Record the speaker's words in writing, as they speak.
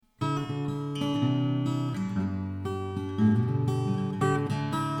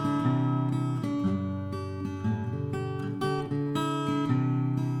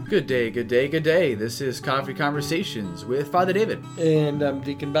Good day, good day, good day. This is Coffee Conversations with Father David. And I'm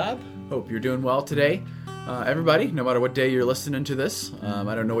Deacon Bob. Hope you're doing well today. Everybody, no matter what day you're listening to this,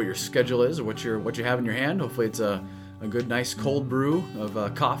 I don't know what your schedule is or what you have in your hand. Hopefully it's a good, nice cold brew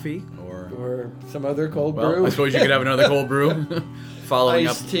of coffee Or some other cold well, brew. I suppose you could have another cold brew. Following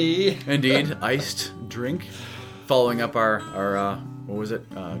Iced up, tea. Indeed, iced drink. Following up our what was it?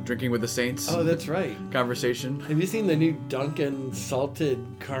 Drinking with the Saints. Oh, that's right. Conversation. Have you seen the new Dunkin' salted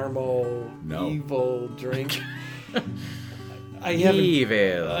caramel evil drink? I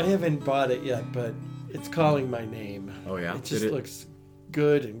haven't bought it yet, but it's calling my name. Oh yeah. It just looks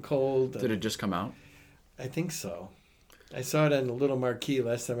good and cold. Did it just come out? I think so. I saw it on the little marquee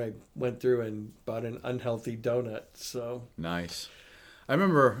last time I went through and bought an unhealthy donut. So nice. I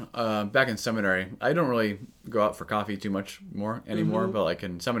remember back in seminary, I don't really go out for coffee too much more anymore, but like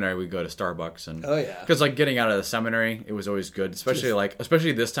in seminary, we go to Starbucks. And oh yeah, because like getting out of the seminary, it was always good,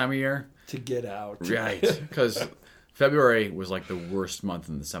 especially this time of year. To get out. Right, because February was like the worst month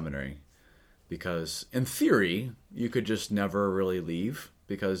in the seminary. Because in theory, you could just never really leave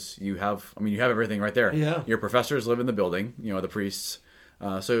because you have everything right there. Yeah. Your professors live in the building, the priests.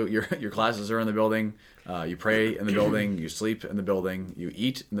 So your classes are in the building. You pray in the building. You sleep in the building. You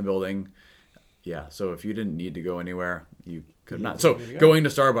eat in the building. Yeah. So if you didn't need to go anywhere, you could not. So going to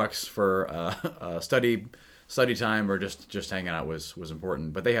Starbucks for study time or just hanging out was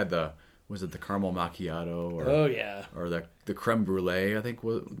important. But they had was it the caramel macchiato or the creme brulee? I think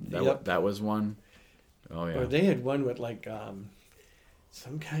that was one. Oh yeah. Or they had one with like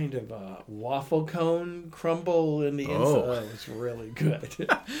some kind of waffle cone crumble in the inside. Oh, it was really good.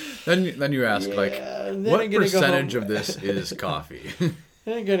 then you ask what percentage of this is coffee?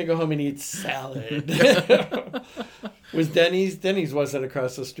 Then I'm gonna go home and eat salad. Was Denny's wasn't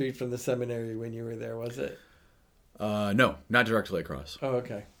across the street from the seminary when you were there, was it? No, not directly across. Oh,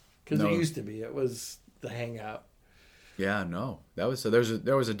 okay. Because it used to be. It was the hangout. Yeah, no, that was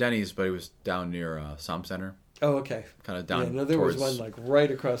there was a Denny's, but it was down near Som Center. Oh, okay. Kind of down. Yeah, no, there was one like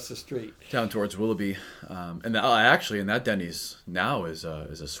right across the street. Down towards Willoughby, and actually, in that Denny's now is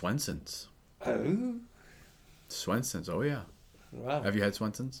a Swenson's. Oh. Swenson's. Oh yeah. Wow. Have you had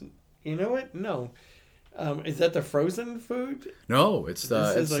Swenson's? You know what? No. Is that the frozen food? No, it's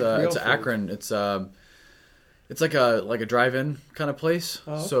Akron. It's like a drive-in kind of place.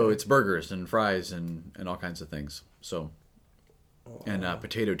 Oh, okay. So it's burgers and fries and all kinds of things. So and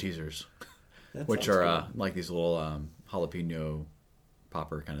potato teasers. Which are like these little jalapeno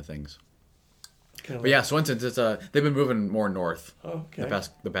popper kind of things. But yeah, Swenson's. They've been moving more north. Oh, okay. The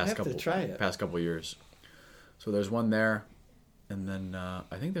past couple years. So there's one there, and then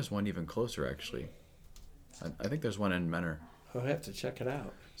I think there's one even closer actually. I think there's one in Menor. I'll have to check it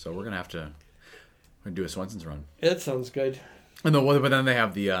out. So we're gonna do a Swenson's run. That sounds good. And but then they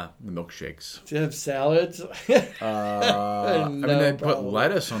have the milkshakes. Do you have salads? They put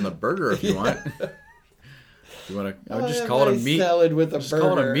lettuce on the burger if you want. You want to? I would just call it a meat salad with a burger.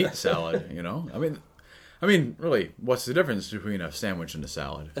 Call it a meat salad. I mean, really, what's the difference between a sandwich and a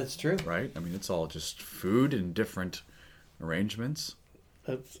salad? That's true, right? I mean, it's all just food in different arrangements.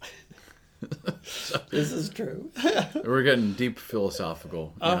 This is true. We're getting deep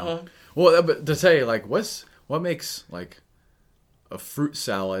philosophical. You know? Well, but to say what makes like a fruit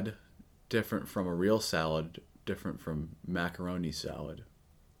salad different from a real salad, different from macaroni salad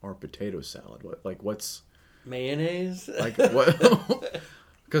or potato salad? What's mayonnaise? Like what?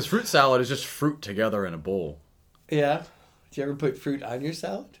 Because fruit salad is just fruit together in a bowl. Yeah. Do you ever put fruit on your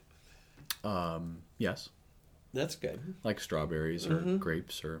salad? Yes. That's good. Like strawberries or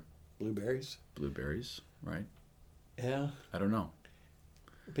grapes or blueberries. Blueberries, right? Yeah. I don't know.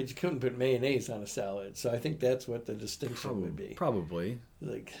 But you couldn't put mayonnaise on a salad, so I think that's what the distinction would be. Probably.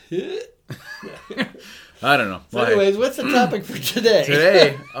 Like, I don't know. So anyways, what's the topic for today?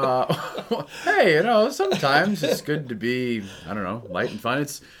 Today, hey, sometimes it's good to be, I don't know, light and fun.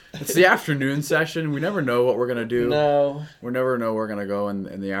 It's the afternoon session. We never know what we're gonna do. No. We never know where we're gonna go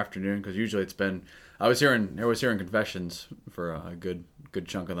in the afternoon because usually it's been. I was hearing confessions for a good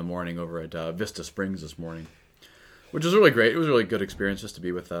chunk of the morning over at Vista Springs this morning. Which was really great. It was a really good experience just to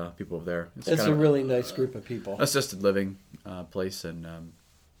be with people over there. It's a really nice group of people. Assisted living place,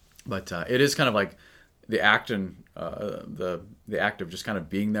 but it is kind of like the act and the act of just kind of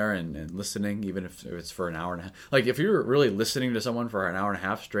being there and listening, even if it's for an hour and a half. Like if you're really listening to someone for an hour and a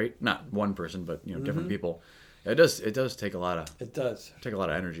half straight, not one person, but different people, it does take a lot of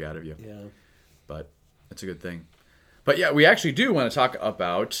energy out of you. Yeah, but it's a good thing. But yeah, we actually do want to talk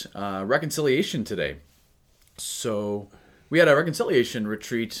about reconciliation today. So we had a reconciliation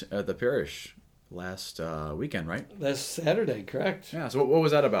retreat at the parish last weekend, right? Last Saturday, correct? Yeah. So what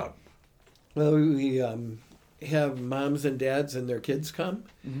was that about? Well, we have moms and dads and their kids come,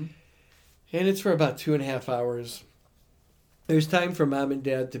 and it's for about 2.5 hours. There's time for mom and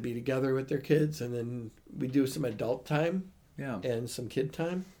dad to be together with their kids, and then we do some adult time, and some kid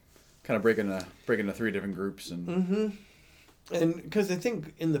time. Kind of break into 3 different groups and. And because I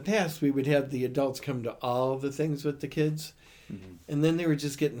think in the past we would have the adults come to all the things with the kids, and then they were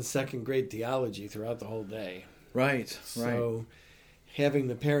just getting second grade theology throughout the whole day. Right. So having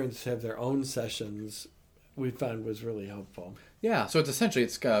the parents have their own sessions, we found was really helpful. Yeah. So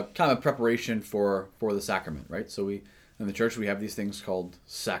it's kind of a preparation for the sacrament, right? So in the church we have these things called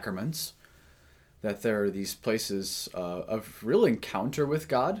sacraments, that there are these places of real encounter with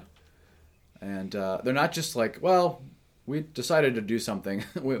God, and they're not just like, well, we decided to do something.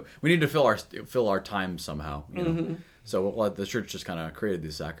 we need to fill our time somehow. You know? So the church just kind of created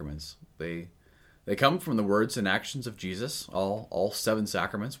these sacraments. They come from the words and actions of Jesus. All 7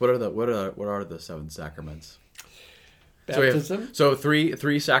 sacraments. What are the 7 sacraments? Baptism. So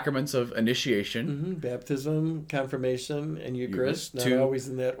three sacraments of initiation. Baptism, confirmation, and Eucharist. Not always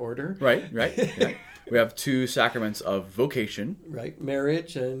in that order. Right. Yeah. We have 2 sacraments of vocation. Right.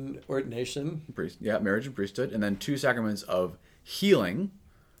 Marriage and ordination. Marriage and priesthood. And then 2 sacraments of healing.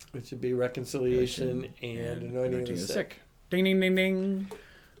 Which would be reconciliation and anointing of the sick. Ding, ding, ding, ding.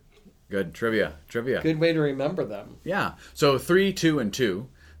 Good. Trivia. Good way to remember them. Yeah. So 3, 2, and 2.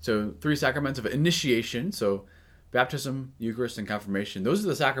 So 3 sacraments of initiation. So baptism, Eucharist, and confirmation. Those are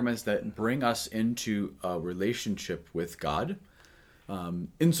the sacraments that bring us into a relationship with God.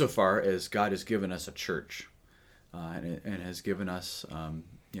 Insofar as God has given us a church, and has given us,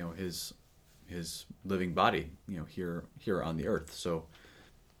 His living body, here on the earth. So,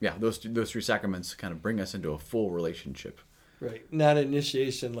 yeah, those 3 sacraments kind of bring us into a full relationship. Right, not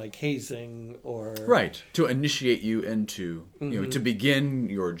initiation like hazing or right to initiate you into to begin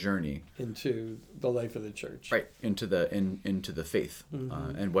your journey into the life of the church. Right, into the faith,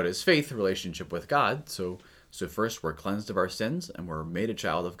 and what is faith? Relationship with God. So first, we're cleansed of our sins and we're made a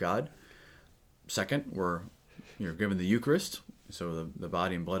child of God. Second, you're given the Eucharist, so the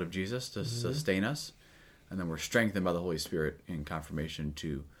body and blood of Jesus to sustain us, and then we're strengthened by the Holy Spirit in confirmation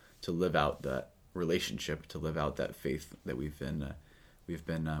to live out that relationship, to live out that faith that we've been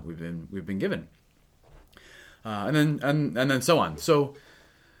given, and then so on. So,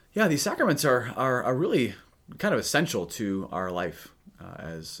 yeah, these sacraments are really kind of essential to our life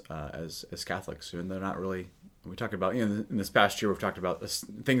as Catholics, and they're not really. We talked about in this past year we've talked about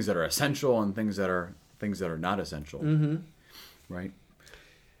things that are essential and things that are not essential, right?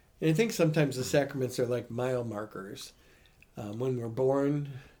 And I think sometimes the sacraments are like mile markers. When we're born,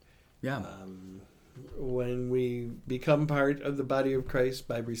 when we become part of the body of Christ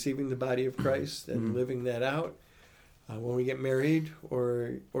by receiving the body of Christ and living that out, when we get married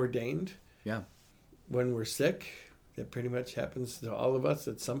or ordained, when we're sick, that pretty much happens to all of us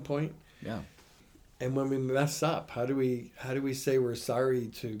at some point. Yeah. And when we mess up, how do we say we're sorry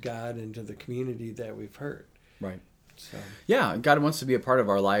to God and to the community that we've hurt? Right. So. Yeah, God wants to be a part of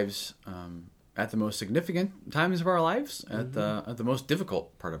our lives at the most significant times of our lives, at the most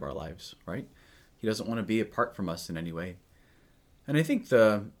difficult part of our lives. Right. He doesn't want to be apart from us in any way. And I think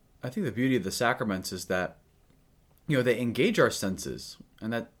the beauty of the sacraments is that they engage our senses,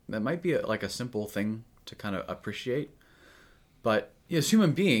 and that might be like a simple thing to kind of appreciate, but as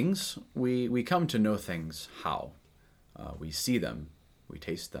human beings, we come to know things how. We see them, we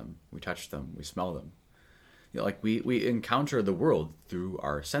taste them, we touch them, we smell them. Like we encounter the world through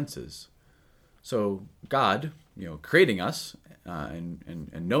our senses. So God, creating us and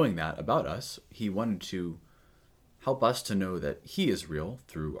knowing that about us, He wanted to help us to know that He is real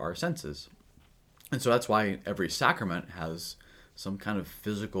through our senses. And so that's why every sacrament has some kind of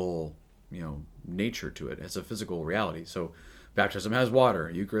physical, nature to it. It's a physical reality. So baptism has water.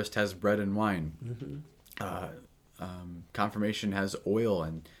 Eucharist has bread and wine. Confirmation has oil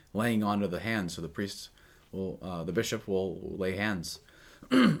and laying onto the hands. So the bishop will lay hands,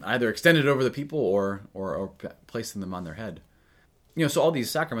 either extended over the people or placing them on their head. So all these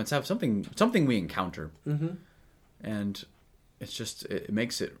sacraments have something we encounter, and it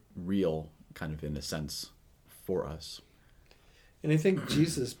makes it real, kind of in a sense, for us. And I think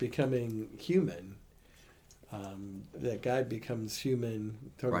Jesus becoming human. That God becomes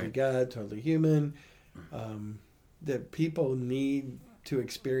human, totally right. God, totally human. That people need to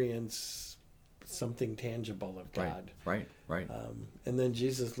experience something tangible of God. Right. And then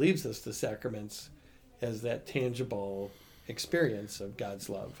Jesus leaves us the sacraments as that tangible experience of God's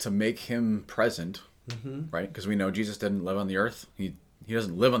love. To make Him present, right? Because we know Jesus didn't live on the earth. He He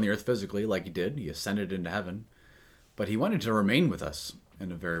doesn't live on the earth physically like he did. He ascended into heaven. But he wanted to remain with us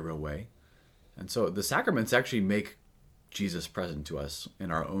in a very real way. And so the sacraments actually make Jesus present to us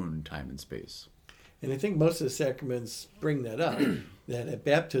in our own time and space. And I think most of the sacraments bring that up, that at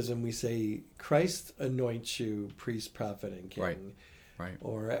baptism we say, Christ anoints you priest, prophet, and king. Right.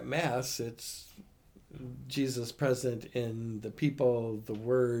 Or at Mass, it's Jesus present in the people, the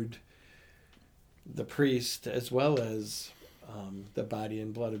Word, the priest, as well as the body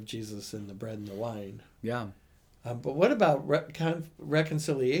and blood of Jesus in the bread and the wine. Yeah. But what about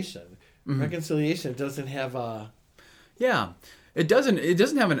reconciliation? Mm-hmm. Reconciliation doesn't have a... Yeah. It doesn't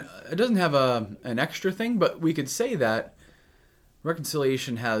have an extra thing, but we could say that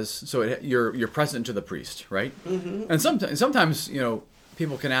reconciliation has, you're present to the priest, right? Mm-hmm. And sometimes,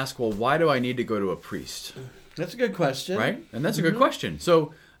 people can ask, well, why do I need to go to a priest? That's a good question. Right? And that's a good question.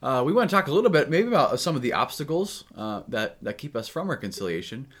 So we want to talk a little bit maybe about some of the obstacles that keep us from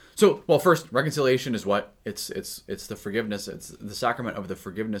reconciliation. So, well, first, reconciliation is what? It's the forgiveness. It's the sacrament of the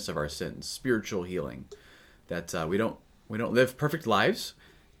forgiveness of our sins, spiritual healing. That we don't live perfect lives,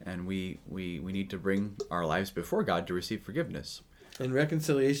 and we need to bring our lives before God to receive forgiveness. And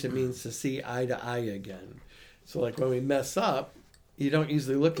reconciliation means to see eye to eye again. So like when we mess up, you don't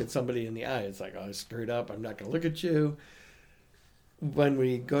usually look at somebody in the eye. It's like, oh, I screwed up. I'm not going to look at you. When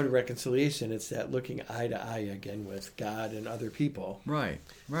we go to reconciliation, it's that looking eye to eye again with God and other people. Right.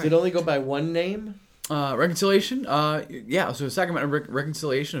 Does it only go by one name? Reconciliation, yeah. So the sacrament of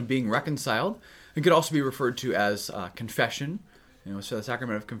reconciliation, of being reconciled. It could also be referred to as confession. So the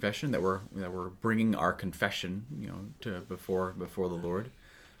sacrament of confession, that we're bringing our confession, to before the Lord,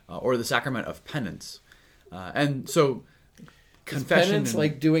 or the sacrament of penance. And so confession. Is penance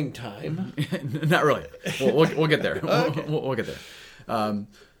like doing time? Not really. We'll get there. Okay. We'll get there.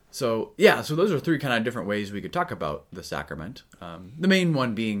 So those are three kind of different ways we could talk about the sacrament. The main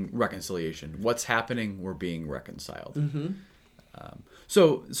one being reconciliation. What's happening? We're being reconciled. Mm-hmm.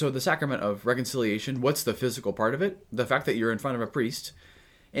 So the sacrament of reconciliation, what's the physical part of it? The fact that you're in front of a priest.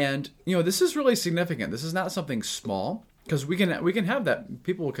 And, this is really significant. This is not something small, because we can have that.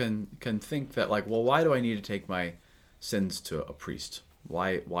 People can think that, like, well, why do I need to take my sins to a priest?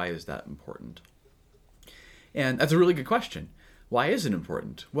 Why is that important? And that's a really good question. Why is it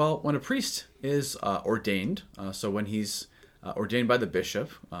important? Well, when a priest is ordained, so when he's ordained by the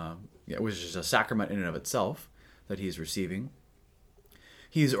bishop, which is a sacrament in and of itself that he's receiving,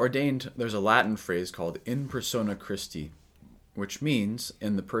 he's ordained, there's a Latin phrase called in persona Christi, which means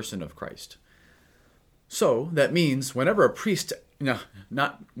in the person of Christ. So that means whenever a priest,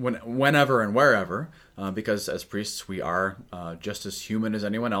 not whenever and wherever, because as priests we are just as human as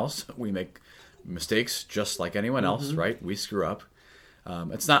anyone else. We make mistakes just like anyone else, right? We screw up.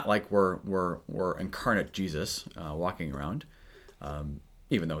 It's not like we're incarnate Jesus walking around,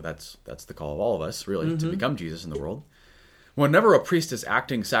 even though that's the call of all of us, really, to become Jesus in the world. Whenever a priest is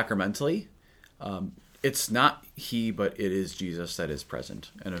acting sacramentally, it's not he, but it is Jesus that is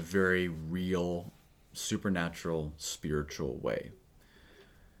present in a very real, supernatural, spiritual way.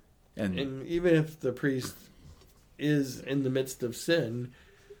 And even if the priest is in the midst of sin,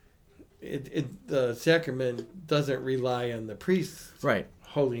 the sacrament doesn't rely on the priest's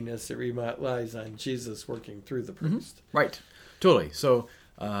holiness. It relies on Jesus working through the priest. Mm-hmm. Right. Totally. So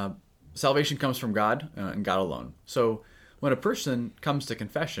salvation comes from God and God alone. So when a person comes to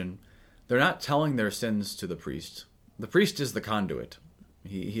confession, they're not telling their sins to the priest. The priest is the conduit.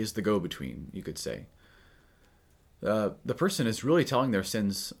 He is the go-between, you could say. The person is really telling their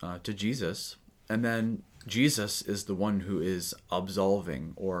sins to Jesus, and then Jesus is the one who is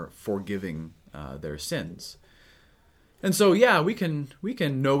absolving or forgiving their sins. And so, we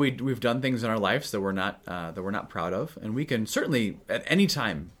can know we've done things in our lives that we're not proud of, and we can certainly at any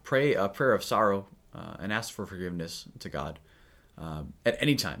time pray a prayer of sorrow and ask for forgiveness to God at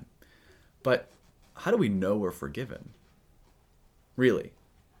any time. But how do we know we're forgiven? Really,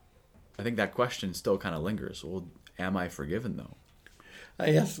 I think that question still kind of lingers. Well, am I forgiven though?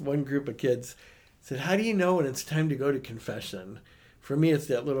 I asked one group of kids, said, how do you know when it's time to go to confession? For me, it's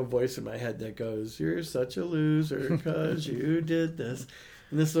that little voice in my head that goes, you're such a loser because you did this.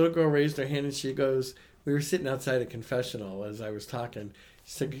 And this little girl raised her hand and she goes, we were sitting outside a confessional as I was talking.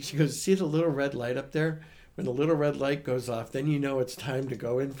 She goes, see the little red light up there? When the little red light goes off, then you know it's time to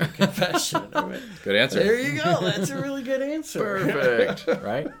go in for confession. I went, good answer. There you go. That's a really good answer. Perfect.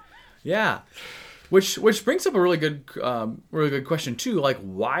 Right? Yeah. Which brings up a really good question too. Like,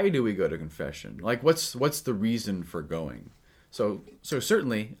 why do we go to confession? Like, what's the reason for going? So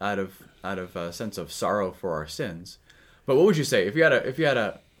certainly out of a sense of sorrow for our sins. But what would you say if you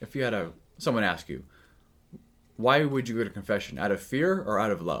had someone ask you, why would you go to confession? Out of fear or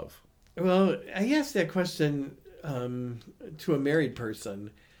out of love? Well, I asked that question to a married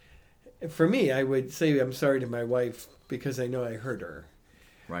person. For me, I would say I'm sorry to my wife because I know I hurt her.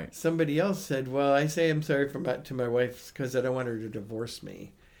 Right. Somebody else said, well, I say I'm sorry to my wife because I don't want her to divorce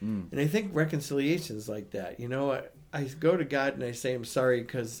me. And I think reconciliation is like that. You know, I go to God and I say I'm sorry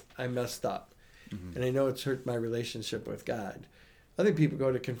because I messed up. And I know it's hurt my relationship with God. Other people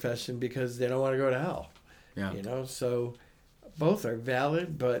go to confession because they don't want to go to hell. Yeah. You know, so both are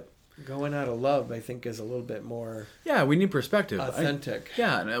valid, but going out of love, I think, is a little bit more Yeah, we need perspective. authentic.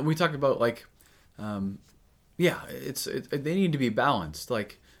 And we talked about like, they need to be balanced.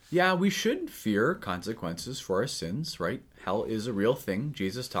 Like, yeah, we should fear consequences for our sins, right? Hell is a real thing.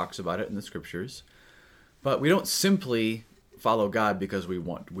 Jesus talks about it in the scriptures, but we don't simply follow God because we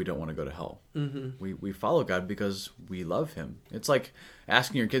don't want to go to hell. We follow God because we love Him. It's like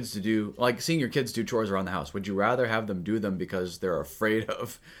asking your kids seeing your kids do chores around the house. Would you rather have them do them because they're afraid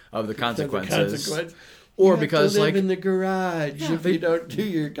of the consequences, or because live in the garage if you don't do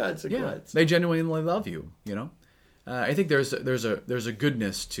your consequence? They genuinely love you. You know, I think there's a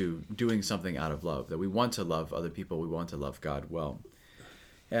goodness to doing something out of love, that we want to love other people, we want to love God well,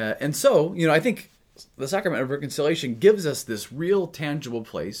 and so I think the sacrament of reconciliation gives us this real tangible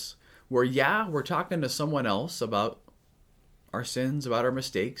place where, we're talking to someone else about our sins, about our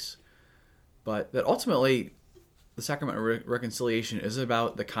mistakes, but that ultimately the sacrament of reconciliation is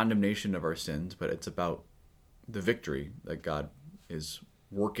about the condemnation of our sins, but it's about the victory that God is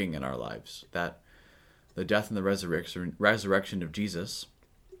working in our lives, that the death and the resurrection of Jesus,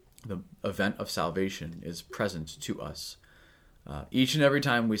 the event of salvation, is present to us each and every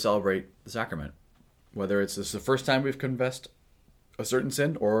time we celebrate the sacrament. Whether it's the first time we've confessed a certain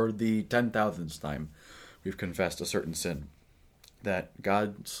sin or the 10,000th time we've confessed a certain sin, that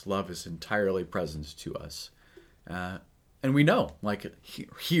God's love is entirely present to us. And we know, like,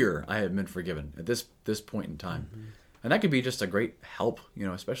 here I have been forgiven at this point in time. And that could be just a great help,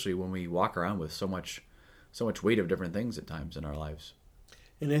 especially when we walk around with so much weight of different things at times in our lives.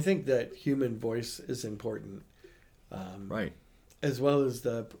 And I think that human voice is important. Right. As well as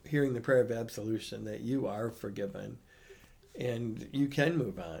hearing the prayer of absolution, that you are forgiven and you can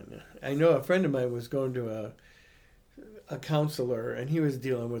move on. I know a friend of mine was going to a counselor, and he was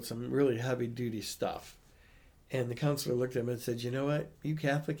dealing with some really heavy duty stuff. And the counselor looked at him and said, "You know what? You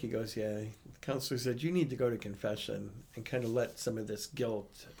Catholic?" He goes, "Yeah." The counselor said, "You need to go to confession and kind of let some of this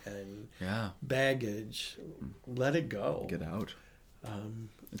guilt and baggage, let it go. Get out."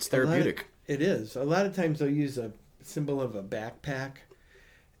 It's therapeutic. It is. A lot of times they'll use a symbol of a backpack.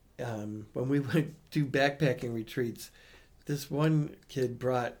 When we went to backpacking retreats, this one kid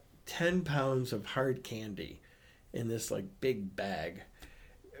brought 10 pounds of hard candy in this like big bag.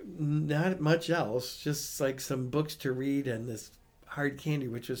 Not much else, just like some books to read and this hard candy,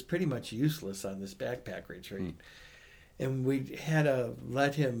 which was pretty much useless on this backpack retreat. And we had to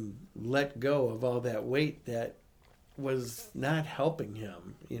let him let go of all that weight that was not helping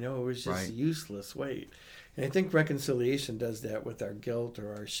him. It was just useless weight. And I think reconciliation does that with our guilt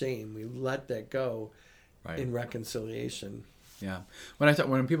or our shame. We let that go in reconciliation. Yeah.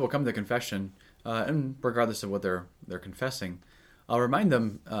 When people come to confession, and regardless of what they're confessing, I'll remind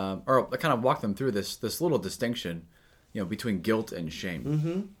them, or I kind of walk them through this little distinction, between guilt and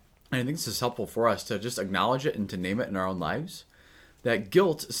shame. And I think this is helpful for us to just acknowledge it and to name it in our own lives. That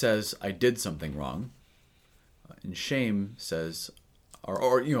guilt says I did something wrong, and shame says,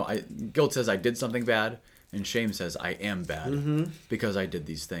 guilt says I did something bad, and shame says I am bad because I did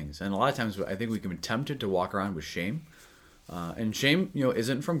these things. And a lot of times I think we can be tempted to walk around with shame, and shame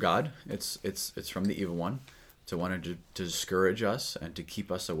isn't from God. It's from the evil one, to want to discourage us and to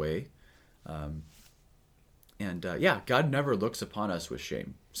keep us away. God never looks upon us with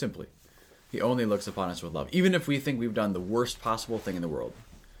shame. Simply, He only looks upon us with love. Even if we think we've done the worst possible thing in the world,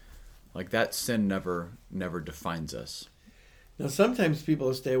 like that sin never defines us. Now, sometimes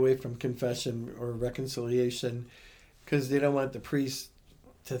people stay away from confession or reconciliation because they don't want the priest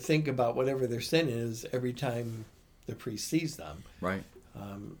to think about whatever their sin is every time the priest sees them. Right.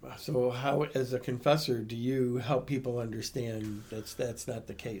 So how, as a confessor, do you help people understand that's not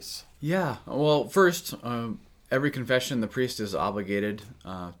the case? Yeah. Well, first, every confession, the priest is obligated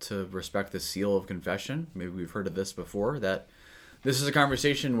to respect the seal of confession. Maybe we've heard of this before, that this is a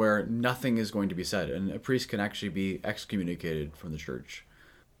conversation where nothing is going to be said, and a priest can actually be excommunicated from the church.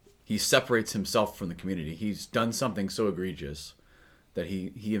 He separates himself from the community. He's done something so egregious that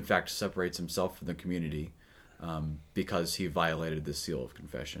he in fact separates himself from the community because he violated the seal of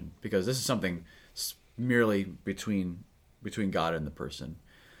confession. Because this is something merely between God and the person.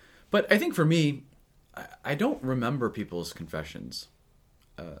 But I think for me, I don't remember people's confessions.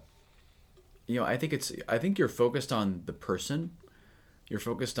 I think you're focused on the person. You're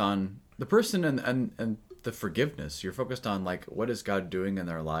focused on the person and the forgiveness. You're focused on like, what is God doing in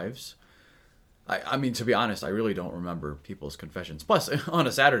their lives? I mean, to be honest, I really don't remember people's confessions. Plus, on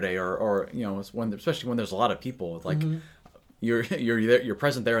a Saturday or especially when there's a lot of people, like you're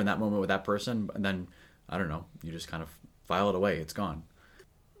present there in that moment with that person, and then I don't know, you just kind of file it away. It's gone.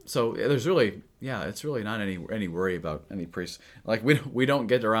 So there's really, it's really not any worry about any priests. Like we don't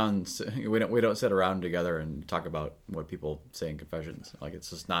get around, we don't sit around together and talk about what people say in confessions. Like it's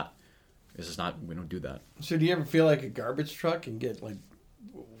just not, we don't do that. So do you ever feel like a garbage truck and get like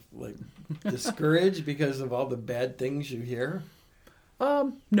discouraged because of all the bad things you hear?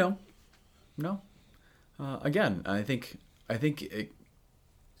 No. Again, I think it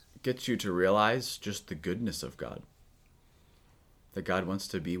gets you to realize just the goodness of God. That God wants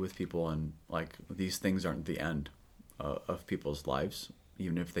to be with people, and like these things aren't the end of people's lives,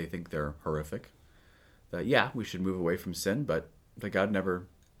 even if they think they're horrific. That we should move away from sin, but that God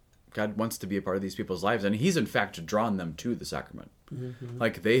wants to be a part of these people's lives, and He's in fact drawn them to the sacrament. Mm-hmm.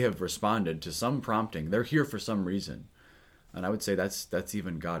 Like they have responded to some prompting. They're here for some reason, and I would say that's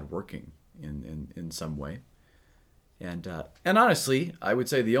even God working in some way. And honestly, I would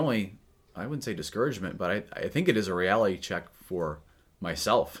say I wouldn't say discouragement, but I think it is a reality check for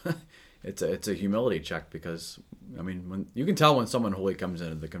myself. It's a humility check, because I mean, when you can tell when someone holy comes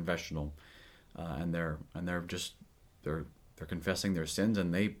into the confessional, and they're confessing their sins,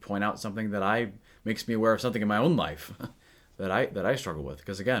 and they point out something that makes me aware of something in my own life that I struggle with.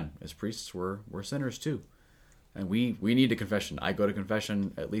 Because again, as priests, we're sinners too, and we need a confession. I go to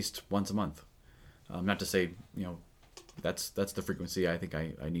confession at least once a month. Not to say that's the frequency I think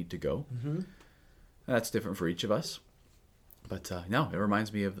I need to go. Mm-hmm. That's different for each of us. But no, it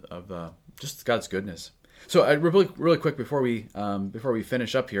reminds me of just God's goodness. So really quick before we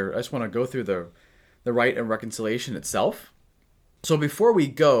finish up here, I just want to go through the rite of reconciliation itself. So before we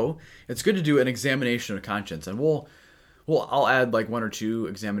go, it's good to do an examination of conscience, and I'll add like one or two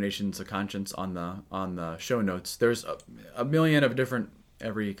examinations of conscience on the show notes. There's a million of different,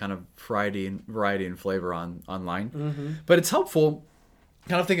 every kind of variety and flavor online. Mm-hmm. But it's helpful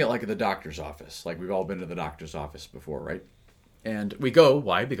kind of think of like at the doctor's office. Like we've all been to the doctor's office before, right? And we go,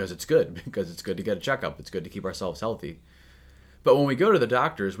 why? Because it's good. Because it's good to get a checkup. It's good to keep ourselves healthy. But when we go to the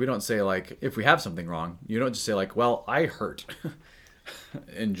doctors, we don't say like, if we have something wrong, you don't just say like, well, I hurt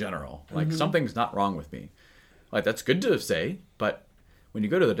in general. Like mm-hmm. something's not wrong with me. Like that's good to say, but when you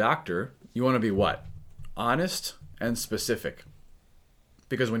go to the doctor, you want to be what? Honest and specific.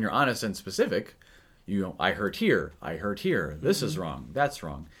 Because when you're honest and specific, I hurt here, this mm-hmm. is wrong, that's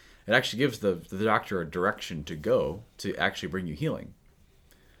wrong. It actually gives the doctor a direction to go to actually bring you healing.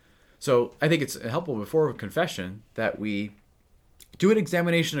 So I think it's helpful before confession that we do an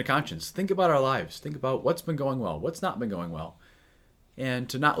examination of conscience. Think about our lives. Think about what's been going well, what's not been going well. And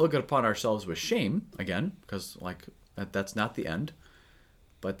to not look upon ourselves with shame, again, because like that's not the end,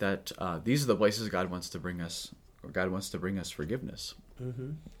 but that these are the places God wants to bring us, or God wants to bring us forgiveness.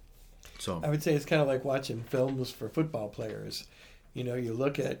 Mm-hmm. So I would say it's kind of like watching films for football players. You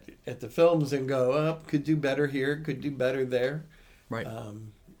look at the films and go, oh, could do better here, could do better there. Right.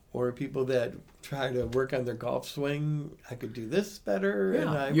 Or people that try to work on their golf swing, I could do this better.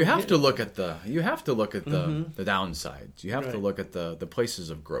 Yeah. You have to look at the mm-hmm. the downsides. You have to look at the places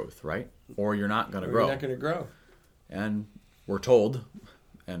of growth, right? Or you're not going to grow. You're not going to grow. And we're told,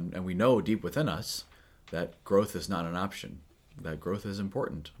 and we know deep within us, that growth is not an option. That growth is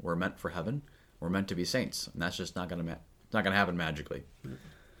important. We're meant for heaven. We're meant to be saints, and that's just not going to happen magically.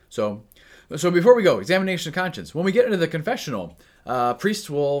 So before we go, examination of conscience. When we get into the confessional, priest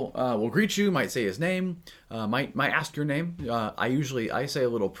will greet you, might say his name, might ask your name. I say a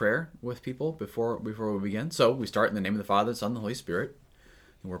little prayer with people before we begin. So we start in the name of the Father, Son, and the Holy Spirit,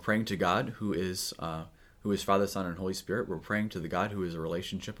 and we're praying to God who is Father, Son, and Holy Spirit. We're praying to the God who is a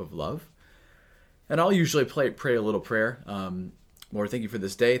relationship of love. And I'll usually pray a little prayer. Lord, thank you for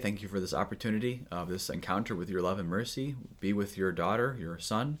this day. Thank you for this opportunity of this encounter with your love and mercy. Be with your daughter, your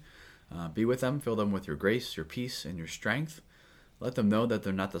son. Be with them. Fill them with your grace, your peace, and your strength. Let them know that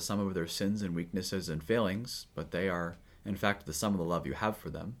they're not the sum of their sins and weaknesses and failings, but they are, in fact, the sum of the love you have for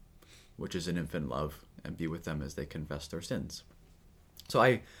them, which is an infinite love, and be with them as they confess their sins. So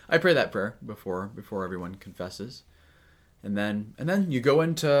I pray that prayer before everyone confesses. And then you go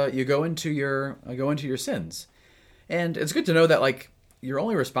into your sins. And it's good to know that like you're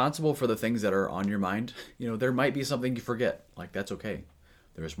only responsible for the things that are on your mind. There might be something you forget. Like that's okay.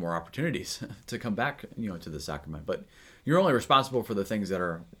 There's more opportunities to come back, to the sacrament. But you're only responsible for the things that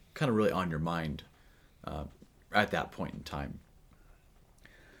are kind of really on your mind. at that point in time.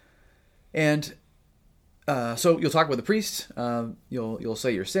 And so you'll talk with the priest. You'll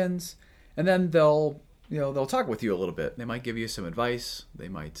say your sins, and then they'll talk with you a little bit. They might give you some advice. They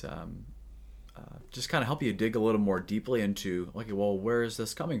might just kind of help you dig a little more deeply into, okay, well, where is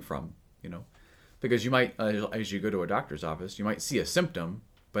this coming from? Because you might, as you go to a doctor's office, you might see a symptom,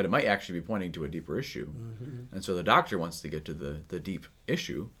 but it might actually be pointing to a deeper issue. Mm-hmm. And so the doctor wants to get to the deep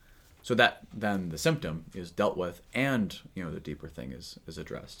issue, so that then the symptom is dealt with, and the deeper thing is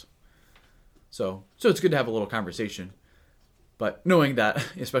addressed. So it's good to have a little conversation, but knowing that,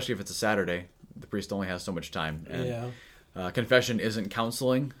 especially if it's a Saturday, the priest only has so much time, and confession isn't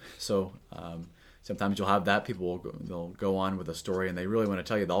counseling. So sometimes you'll have that people they'll go on with a story, and they really want to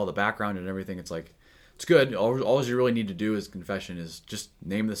tell you all the background and everything. It's like, it's good. All you really need to do is confession is just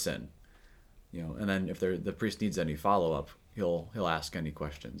name the sin, and then if the priest needs any follow up, he'll ask any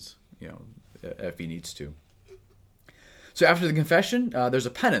questions, if he needs to. So after the confession, there's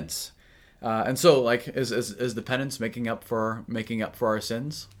a penance. And so, like, is the penance making up for our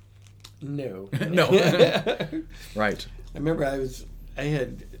sins? No. No. Right. I remember I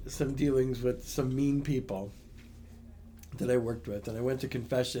had some dealings with some mean people that I worked with, and I went to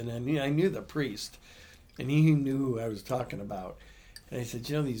confession, and I knew the priest, and he knew who I was talking about. And I said,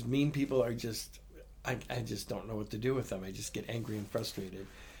 these mean people are just, I just don't know what to do with them. I just get angry and frustrated.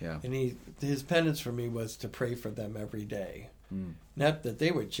 Yeah. And his penance for me was to pray for them every day. Not that they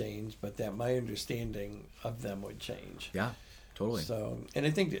would change, but that my understanding of them would change. Yeah, totally. So, and I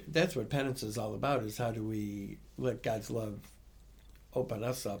think that's what penance is all about, is how do we let God's love open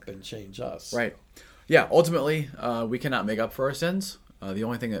us up and change us. Right. Yeah, ultimately, we cannot make up for our sins. The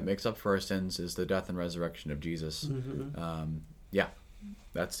only thing that makes up for our sins is the death and resurrection of Jesus. Mm-hmm.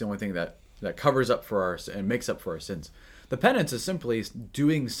 That's the only thing that covers up for and makes up for our sins. The penance is simply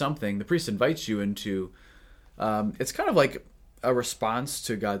doing something. The priest invites you into, it's kind of like a response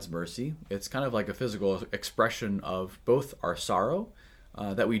to God's mercy. It's kind of like a physical expression of both our sorrow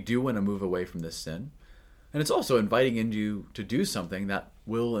that we do want to move away from this sin, and it's also inviting you to do something that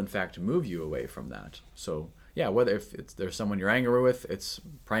will in fact move you away from that. So yeah, whether if there's someone you're angry with, it's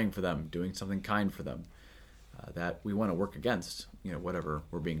praying for them, doing something kind for them, that we want to work against whatever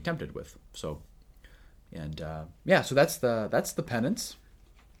we're being tempted with. So so that's the penance,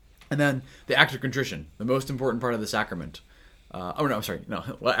 and then the act of contrition, the most important part of the sacrament. Act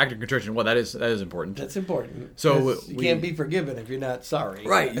of contrition. Well, that is important. That's important. So you can't be forgiven if you're not sorry.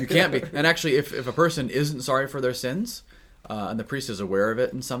 Right, you can't be. And actually, if a person isn't sorry for their sins, and the priest is aware of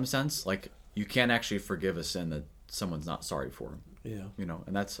it in some sense, like, you can't actually forgive a sin that someone's not sorry for. Yeah.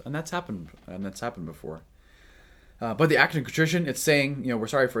 And that's happened before. But the act of contrition, it's saying, we're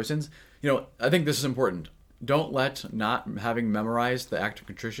sorry for our sins. I think this is important. Don't let not having memorized the act of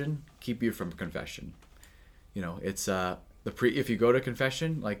contrition keep you from confession. It's if you go to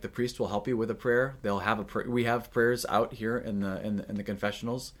confession, like, the priest will help you with a prayer. They'll have we have prayers out here in the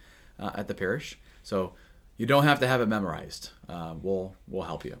confessionals at the parish, so you don't have to have it memorized. We'll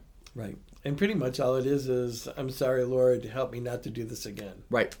help you. Right, and pretty much all it is I'm sorry, Lord, help me not to do this again.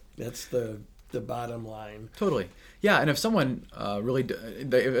 Right. That's the bottom line. Totally. Yeah, and if someone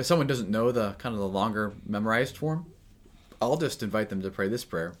if someone doesn't know the kind of the longer memorized form, I'll just invite them to pray this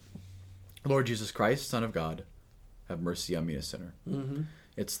prayer: Lord Jesus Christ, Son of God, have mercy on me, a sinner. Mm-hmm.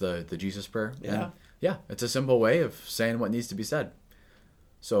 It's the Jesus prayer. Yeah. And it's a simple way of saying what needs to be said.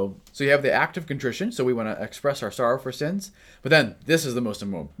 So you have the act of contrition. So we want to express our sorrow for sins. But then this is the most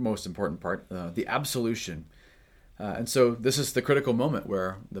important part, the absolution. And so this is the critical moment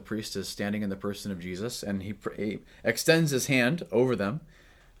where the priest is standing in the person of Jesus, and he extends his hand over them,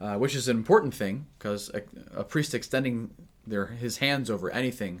 which is an important thing, because a priest extending his hands over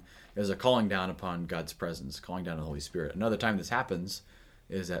anything is a calling down upon God's presence, calling down the Holy Spirit. Another time this happens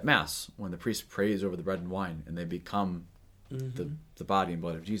is at Mass, when the priest prays over the bread and wine, and they become the body and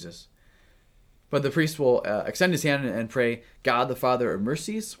blood of Jesus. But the priest will extend his hand and pray, God, the Father of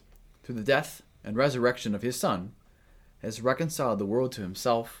mercies, through the death and resurrection of his Son, has reconciled the world to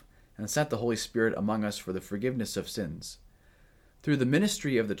himself and sent the Holy Spirit among us for the forgiveness of sins. Through the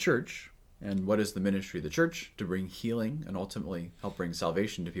ministry of the Church, and what is the ministry of the Church? To bring healing and ultimately help bring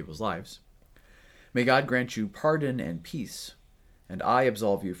salvation to people's lives. May God grant you pardon and peace, and I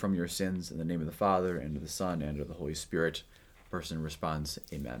absolve you from your sins in the name of the Father, and of the Son, and of the Holy Spirit. Person responds,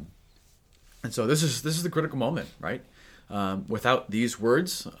 Amen. And so this is the critical moment, right? Without these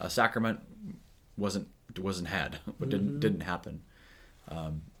words, a sacrament wasn't had, but didn't happen.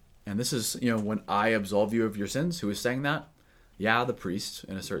 And this is, when I absolve you of your sins, who is saying that? Yeah, the priest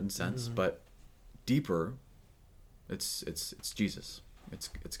in a certain sense, but deeper, it's Jesus,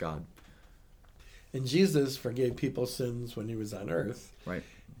 it's God. And Jesus forgave people's sins when he was on earth. Right.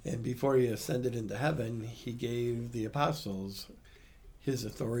 And before he ascended into heaven, he gave the apostles his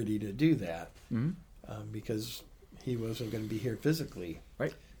authority to do that. Because he wasn't going to be here physically.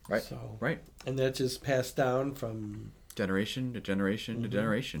 Right. So, Right. And that just passed down from generation to generation to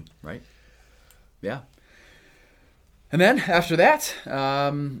generation. Right. Yeah. And then after that,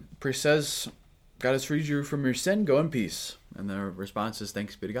 priest says, God has freed you from your sin. Go in peace. And the response is,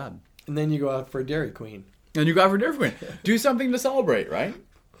 thanks be to God. And then you go out for a Dairy Queen. And you go out for Dairy Queen. Do something to celebrate, right?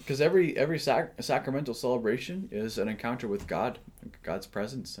 Because every sacramental celebration is an encounter with God, God's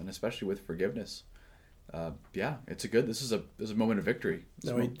presence, and especially with forgiveness. This is a moment of victory.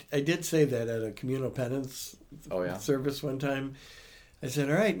 I did say that at a communal penance service one time. I said,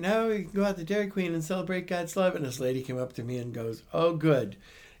 all right, now we can go out to Dairy Queen and celebrate God's love. And this lady came up to me and goes, oh, good.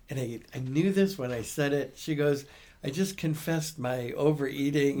 And I knew this when I said it. She goes, I just confessed my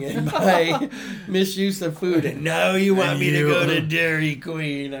overeating and my misuse of food, and now you want me to go to Dairy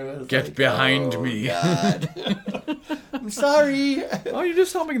Queen. I was Get behind me. God. I'm sorry. Oh, you're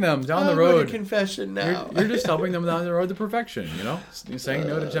just helping them down the I'll road. Go to confession now. You're just helping them down the road to perfection, you know? You're saying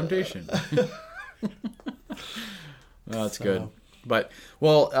no to temptation. That's good. But,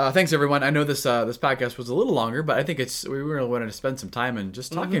 thanks everyone. I know this podcast was a little longer, but I think we really wanted to spend some time in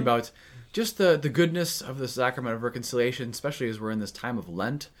just talking about just the goodness of the sacrament of reconciliation, especially as we're in this time of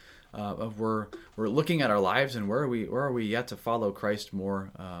Lent, we're looking at our lives and where are we yet to follow Christ more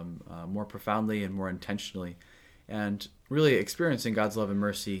profoundly and more intentionally, and really experiencing God's love and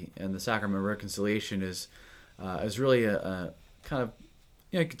mercy. And the sacrament of reconciliation is really a kind of,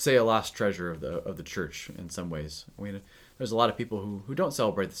 you could say, a lost treasure of the church in some ways. I mean, there's a lot of people who don't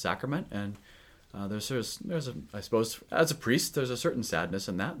celebrate the sacrament, and there's I suppose as a priest there's a certain sadness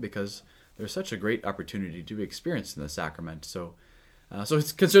in that, because there's such a great opportunity to be experienced in the sacrament. So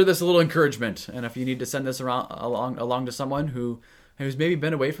consider this a little encouragement, and if you need to send this along to someone who's maybe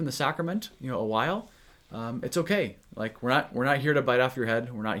been away from the sacrament, a while, it's okay. Like we're not here to bite off your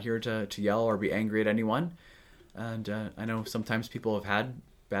head. We're not here to yell or be angry at anyone. And I know sometimes people have had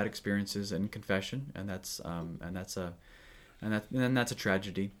bad experiences in confession, and that's a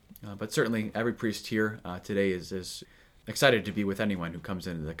tragedy. But certainly every priest here today is excited to be with anyone who comes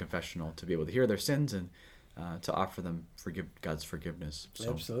into the confessional, to be able to hear their sins and to offer them God's forgiveness. So.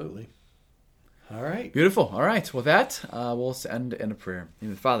 Absolutely. All right. Beautiful. All right. With that, we'll end in a prayer. In the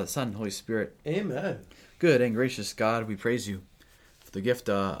name of the Father, Son, and Holy Spirit. Amen. Good and gracious God, we praise you for the gift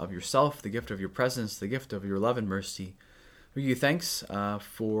of yourself, the gift of your presence, the gift of your love and mercy. We give you thanks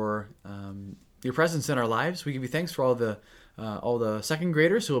for your presence in our lives. We give you thanks for all the second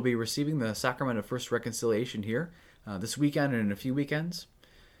graders who will be receiving the sacrament of first reconciliation here this weekend and in a few weekends.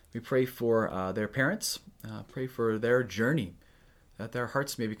 We pray for their parents, pray for their journey, that their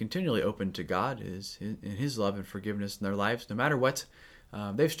hearts may be continually open to God in His love and forgiveness in their lives, no matter what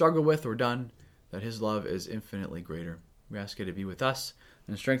they've struggled with or done, that His love is infinitely greater. We ask you to be with us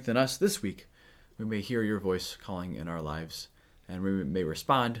and strengthen us this week. We may hear your voice calling in our lives, and we may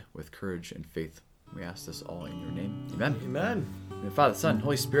respond with courage and faith. We ask this all in your name. Amen. Amen. In the Father, Son,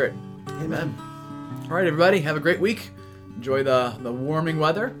 Holy Spirit. Amen. All right, everybody, have a great week. Enjoy the warming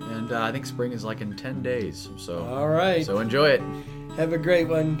weather, and I think spring is like in 10 days. So, all right. So enjoy it. Have a great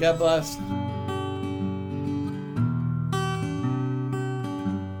one. God bless.